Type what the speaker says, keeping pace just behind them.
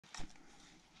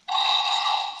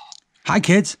Hi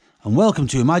kids, and welcome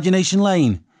to Imagination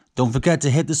Lane. Don't forget to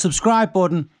hit the subscribe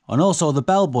button and also the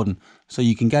bell button so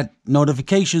you can get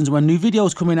notifications when new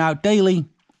videos coming out daily.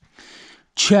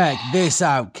 Check this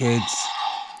out, kids.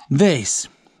 This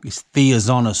is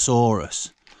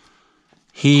Therizinosaurus.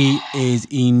 He is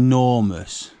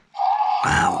enormous.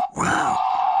 Wow, wow,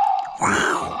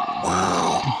 wow,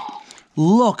 wow.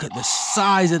 Look at the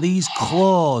size of these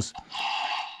claws.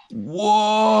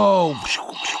 Whoa.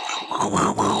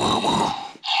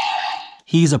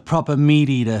 He's a proper meat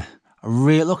eater.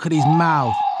 Look at his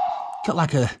mouth. Got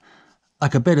like a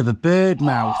bit of a bird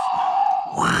mouth.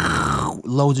 Wow.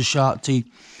 Loads of sharp teeth.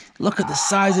 Look at the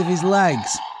size of his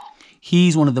legs.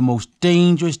 He's one of the most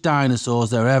dangerous dinosaurs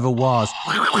there ever was.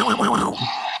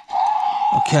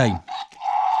 Okay.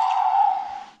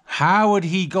 How would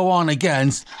he go on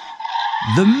against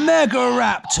the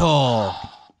Megaraptor?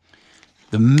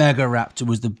 The Megaraptor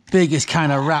was the biggest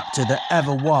kind of raptor that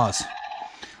ever was.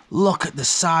 Look at the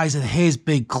size of his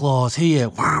big claws here.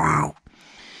 Wow.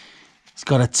 He's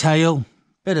got a tail,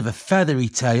 bit of a feathery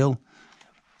tail.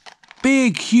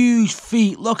 Big, huge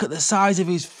feet. Look at the size of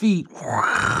his feet.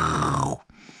 Wow.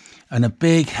 And a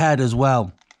big head as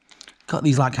well. Got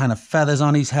these like kind of feathers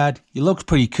on his head. He looks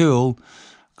pretty cool.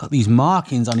 Got these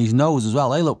markings on his nose as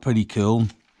well. They look pretty cool.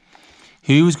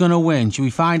 Who's going to win? Should we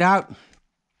find out?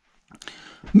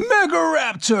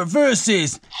 Megaraptor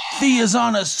versus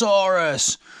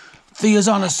Therizinosaurus.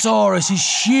 Therizinosaurus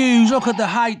is huge. Look at the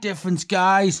height difference,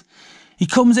 guys. He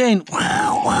comes in.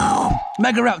 Wow, wow.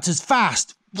 Megaraptor's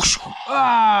fast.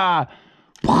 Ah.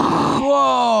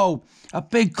 Whoa. A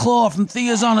big claw from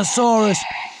Therizinosaurus.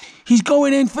 He's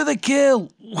going in for the kill.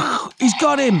 He's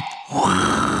got him.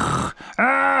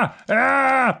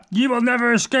 You will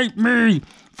never escape me,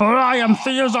 for I am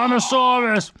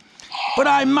Therizinosaurus. But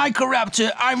I'm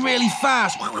Megaraptor. I'm really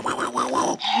fast.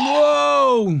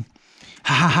 Whoa.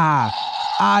 Ha ha ha.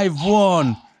 I've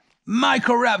won.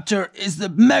 Megaraptor is the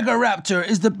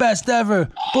best ever.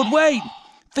 But wait,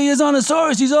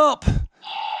 Therizinosaurus is up.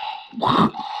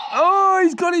 Oh,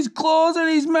 he's got his claws in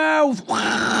his mouth.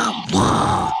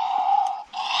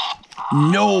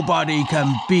 Nobody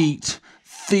can beat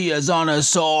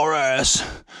Therizinosaurus.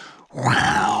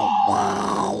 Wow,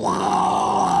 wow,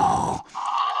 wow.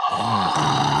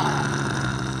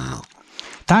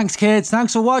 Thanks, kids.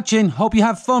 Thanks for watching. Hope you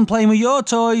have fun playing with your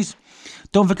toys.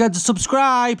 Don't forget to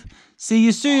subscribe. See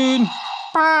you soon.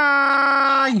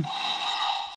 Bye.